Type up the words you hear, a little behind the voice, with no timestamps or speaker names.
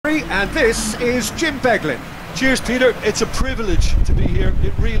Compulsory, and this is Jim Beglin. Cheers, Peter. It's a privilege to be here.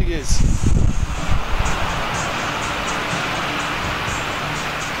 It really is.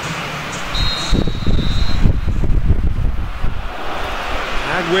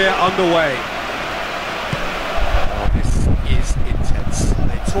 And we're underway. Oh, this is intense.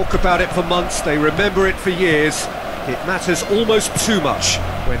 They talk about it for months, they remember it for years. It matters almost too much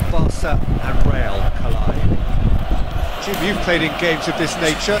when Barca and Real collide. Jim, you've played in games of this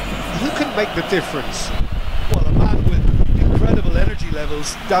nature. Who can make the difference? Well, a man with incredible energy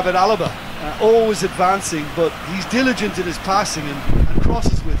levels, David Alaba, always advancing, but he's diligent in his passing and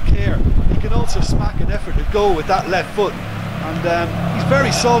crosses with care. He can also smack an effort at goal with that left foot, and he's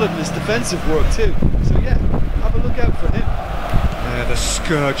very solid in his defensive work too. So yeah, have a look out for him. The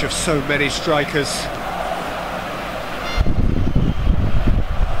scourge of so many strikers.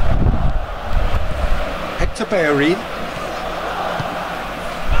 Hector Bellerin.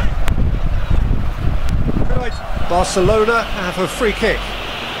 Barcelona have a free kick.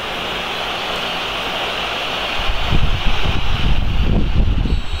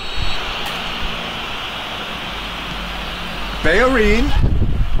 Bellerin.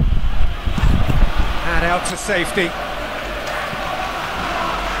 And out to safety.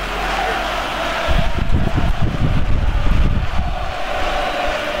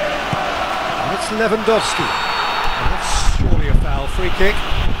 And it's Lewandowski. And that's surely a foul. Free kick.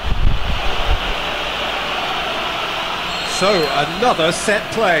 So, another set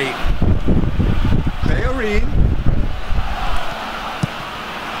play. Bellerin.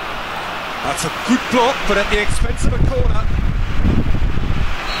 That's a good block, but at the expense of a corner.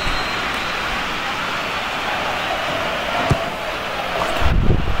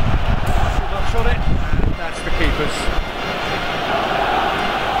 Too much on it, and that's the keeper's.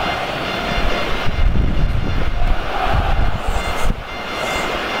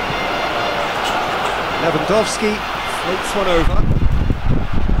 Lewandowski floats one over.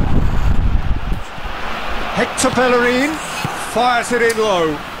 Hector Bellerin fires it in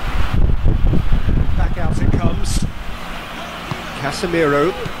low. Back out it comes.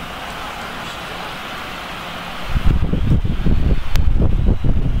 Casemiro.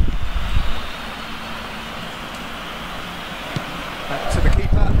 Back to the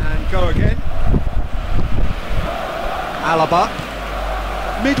keeper and go again. Alaba.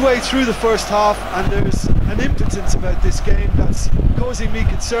 Midway through the first half, and there's an impotence about this game that's causing me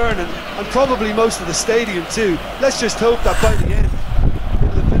concern, and probably most of the stadium too. Let's just hope that by the end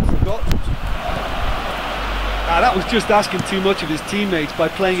it'll have been forgotten. That was just asking too much of his teammates by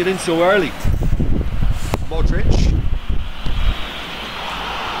playing it in so early. Modric.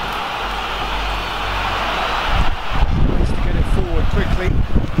 Tries to get it forward quickly.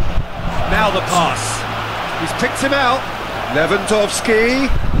 Now the pass. He's picked him out. Lewandowski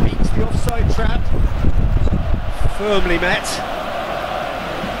beats the offside trap. Firmly met.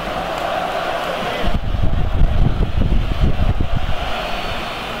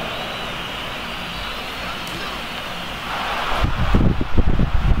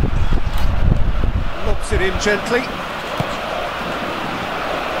 Lobs it in gently.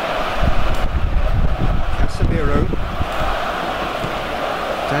 Casemiro.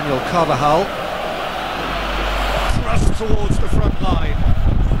 Daniel Carvajal. Thrust towards the front line.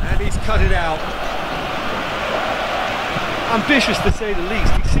 And he's cut it out. Ambitious to say the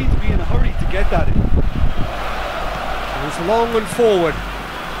least. He seemed to be in a hurry to get that in. Goes long and forward.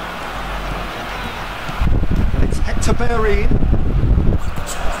 And it's Hector Bellerin.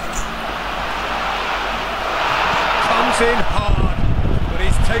 Comes in hard, but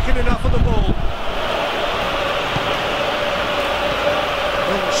he's taken enough of the ball.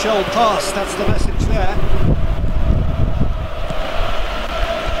 Well-shelled pass, that's the message there.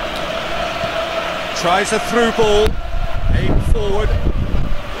 Tries a through ball. Aim forward.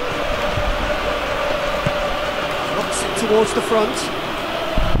 Knocks it towards the front.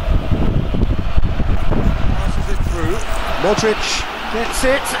 Passes it through. Modric gets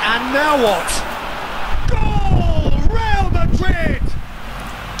it, and now what? Goal! Real Madrid!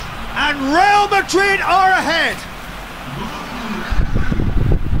 And Real Madrid are ahead!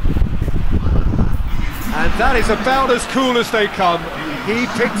 And that is about as cool as they come. He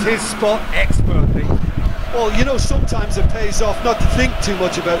picked his spot expertly. Well, you know, sometimes it pays off not to think too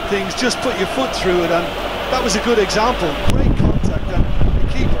much about things, just put your foot through it, and that was a good example. Great contact, and the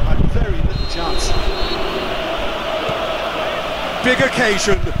keeper had very little chance. Big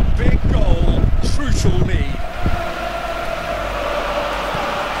occasion, big goal, crucial lead.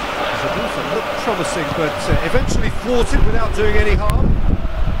 The movement looked promising, but eventually thwarted without doing any harm.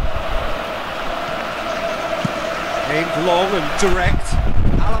 Aimed long and direct.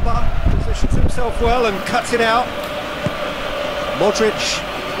 Alaba himself well and cuts it out. Modric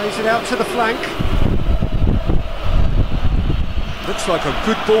plays it out to the flank. Looks like a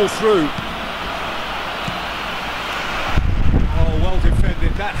good ball through. Oh, well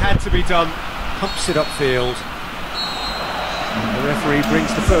defended. That had to be done. Pumps it upfield. The referee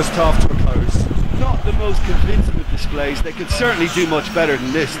brings the first half to a close. Not the most convincing of displays. They could certainly do much better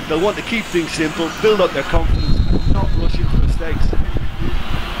than this. They'll want to keep things simple, build up their confidence, and not rush into mistakes.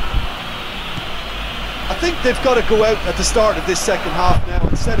 I think they've got to go out at the start of this second half now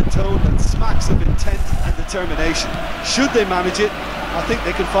and set a tone that smacks of intent and determination. Should they manage it, I think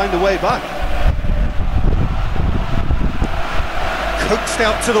they can find a way back. Coaxed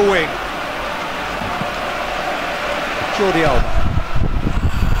out to the wing. Jordi Alba.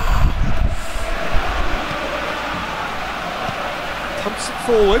 Pumps it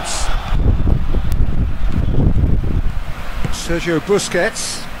forwards. Sergio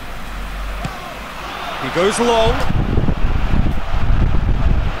Busquets. He goes long.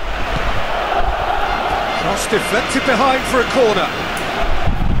 Cross deflected behind for a corner.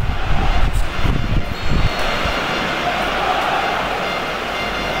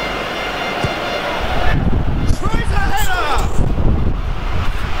 Tries a header!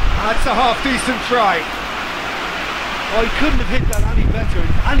 That's a half-decent try. Oh, he couldn't have hit that any better.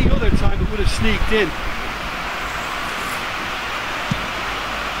 Any other time it would have sneaked in.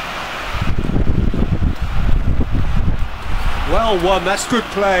 Well won, that's good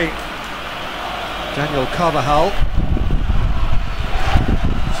play. Daniel Carvajal.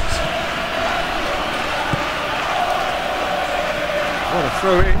 What a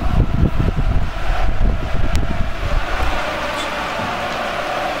throw in.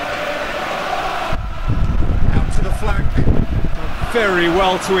 Out to the flank. Done very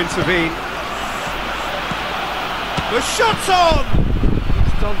well to intervene. The shot's on!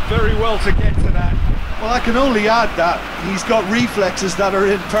 He's done very well to get to that. Well, I can only add that he's got reflexes that are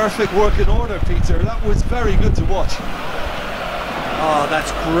in perfect working order, Peter. That was very good to watch. Oh,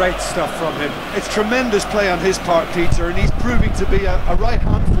 that's great stuff from him. It's tremendous play on his part, Peter, and he's proving to be a right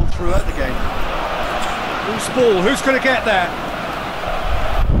handful throughout the game. Loose ball, who's going to get there?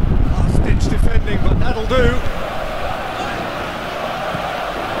 Last-ditch defending, but that'll do.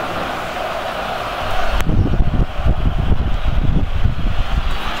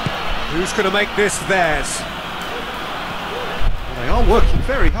 Who's going to make this theirs? Well, they are working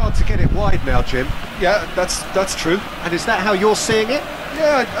very hard to get it wide now, Jim. Yeah, that's true. And is that how you're seeing it?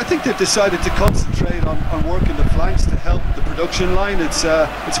 Yeah, I think they've decided to concentrate on working the flanks to help the production line. It's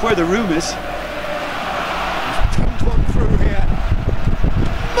where the room is. Tugged one through here.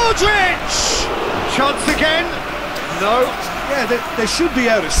 Modric! Chance again? No. Yeah, they should be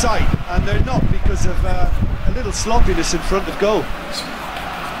out of sight, and they're not because of a little sloppiness in front of goal.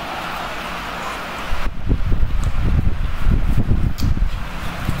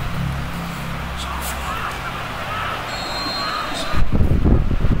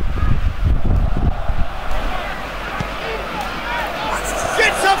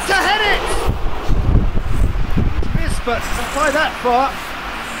 To head it! Missed, but not by that far.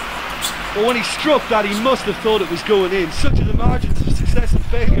 Well, when he struck that, he must have thought it was going in. Such are the margins of success and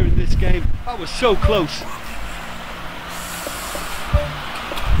failure in this game. That was so close.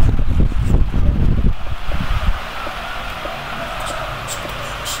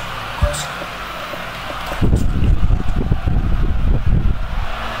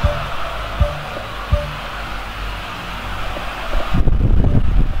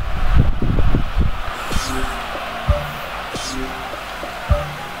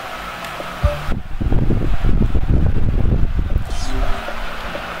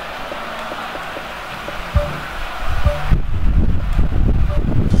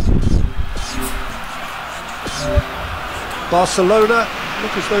 Barcelona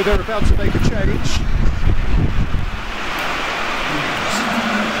look as though they're about to make a change.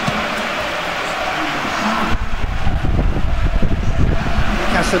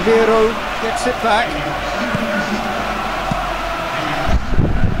 Casemiro gets it back.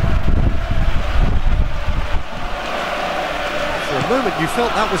 For a moment you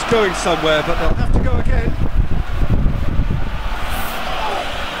felt that was going somewhere, but they'll have to go again.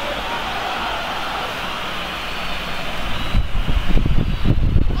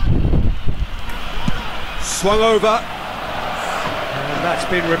 Swung over, and that's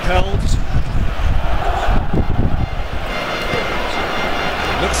been repelled.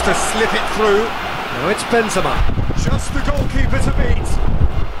 Looks to slip it through. Now it's Benzema. Just the goalkeeper to beat.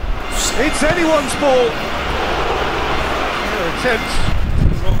 It's anyone's ball. Their attempt,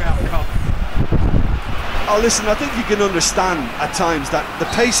 wrong outcome. Oh, listen, I think you can understand at times that the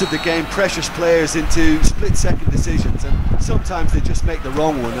pace of the game pressures players into split-second decisions, and sometimes they just make the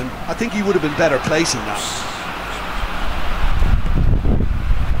wrong one, and I think he would have been better placing that.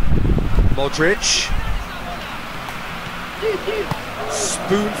 Modric.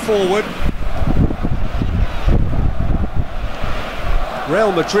 Spoon forward.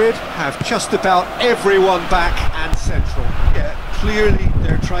 Real Madrid have just about everyone back and central. Yeah, clearly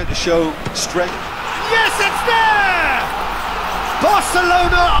they're trying to show strength. Yes, it's there!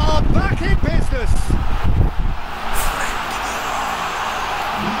 Barcelona are back in business.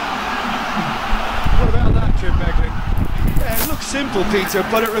 What about that, Jim Begley? Yeah, it looks simple, Peter,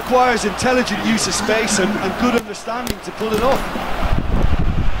 but it requires intelligent use of space and good understanding to pull it off.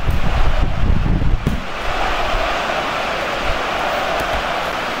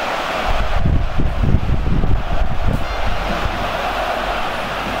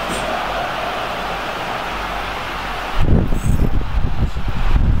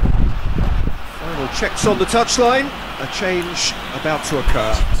 Checks on the touchline, a change about to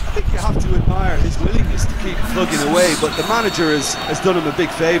occur. I think you have to admire his willingness to keep plugging away, but the manager has done him a big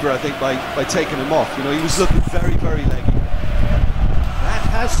favour, I think, by taking him off. You know, he was looking very, very leggy. That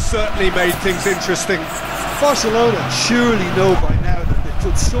has certainly made things interesting. Barcelona surely know by now that they've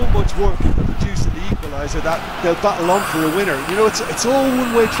put so much work into producing the equaliser that they'll battle on for a winner. You know, it's all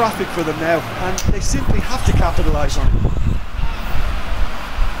one-way traffic for them now, and they simply have to capitalise on it.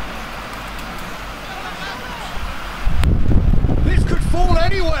 Fall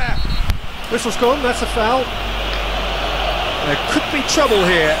anywhere. Whistle's gone, that's a foul. There could be trouble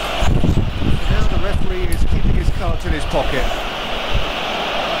here. Now the referee is keeping his cards in his pocket.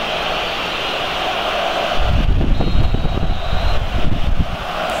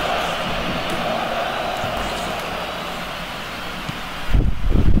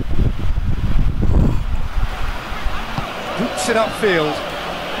 Boots it upfield.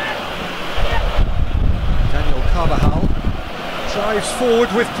 Daniel Carvajal drives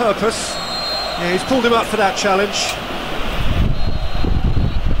forward with purpose. Yeah, he's pulled him up for that challenge.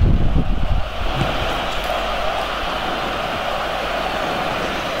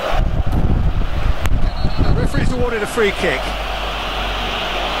 The referee's awarded a free kick.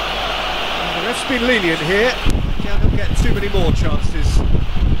 The ref's been lenient here. Yeah, they'll get too many more chances.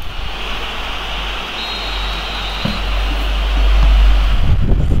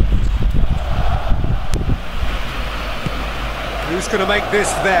 Who's going to make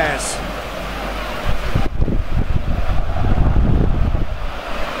this theirs?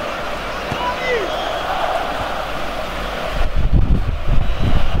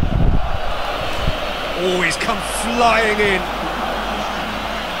 Oh, he's come flying in.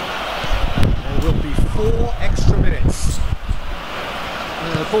 There will be 4 extra minutes.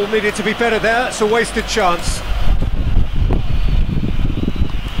 The ball needed to be better there. It's a wasted chance.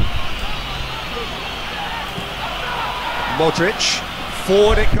 Modric,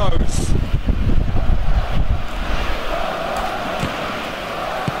 forward it goes.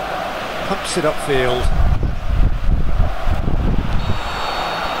 Pumps it upfield.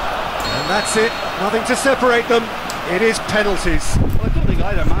 And that's it, nothing to separate them. It is penalties. Well, I don't think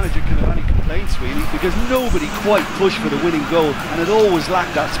either manager can have any complaints really, because nobody quite pushed for the winning goal, and it always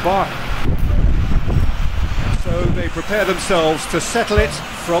lacked that spark. So they prepare themselves to settle it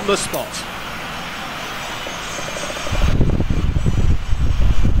from the spot.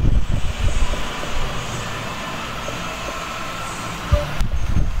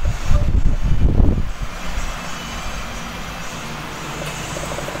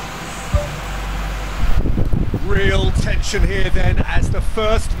 Real tension here then as the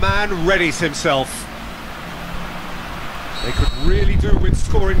first man readies himself. They could really do with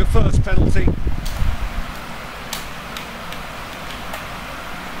scoring the first penalty.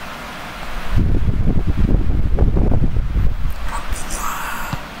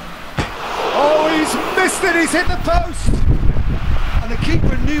 Oh, he's missed it, he's hit the post! And the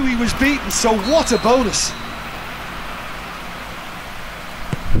keeper knew he was beaten, so what a bonus!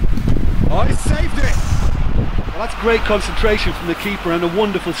 Oh, he saved it! Well, that's great concentration from the keeper and a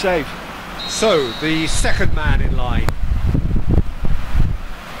wonderful save. So, the second man in line.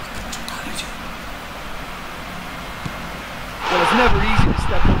 Well, it's never easy to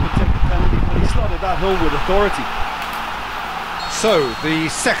step up and take the penalty, but he slotted that home with authority. So, the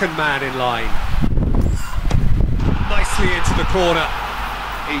second man in line. Nicely into the corner.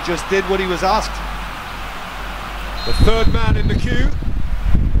 He just did what he was asked. The third man in the queue.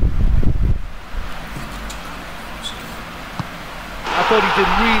 I thought he did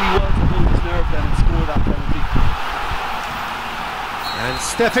really well to hold his nerve then and score that penalty. And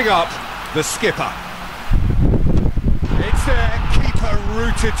stepping up, the skipper.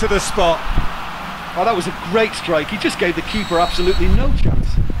 rooted to the spot. Oh, that was a great strike. He just gave the keeper absolutely no chance.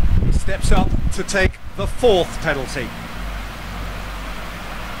 He steps up to take the 4th penalty.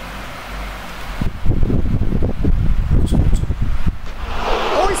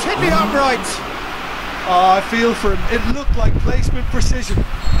 Oh, he's hit the upright. Oh, I feel for him. It looked like placement precision.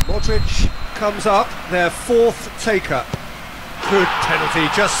 Modric comes up, their 4th take-up. Good penalty,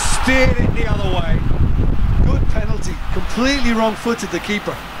 just steered it the other way. Good penalty. Completely wrong-footed the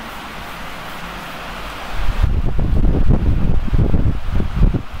keeper.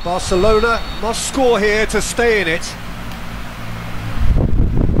 Barcelona must score here to stay in it.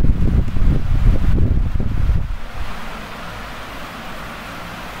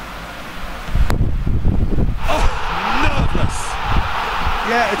 Oh, nervous.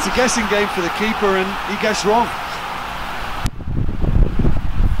 Yeah, it's a guessing game for the keeper and he guessed wrong.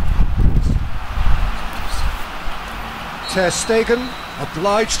 Ter Stegen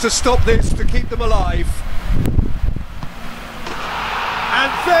obliged to stop this to keep them alive.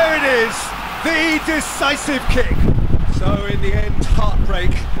 And there it is, the decisive kick. So in the end,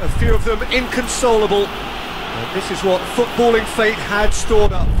 heartbreak, a few of them inconsolable. And this is what footballing fate had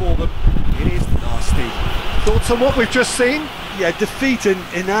stored up for them. It is nasty. Thoughts on what we've just seen? Yeah, defeat in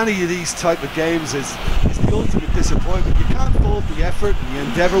any of these type of games is the ultimate disappointment. You can't fault the effort and the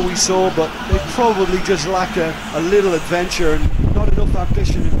endeavour we saw, but they probably just lack a little adventure and not enough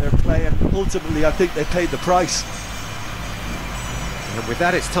ambition in their play, and ultimately I think they paid the price. And with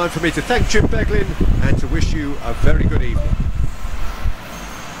that, it's time for me to thank Jim Beglin and to wish you a very good evening.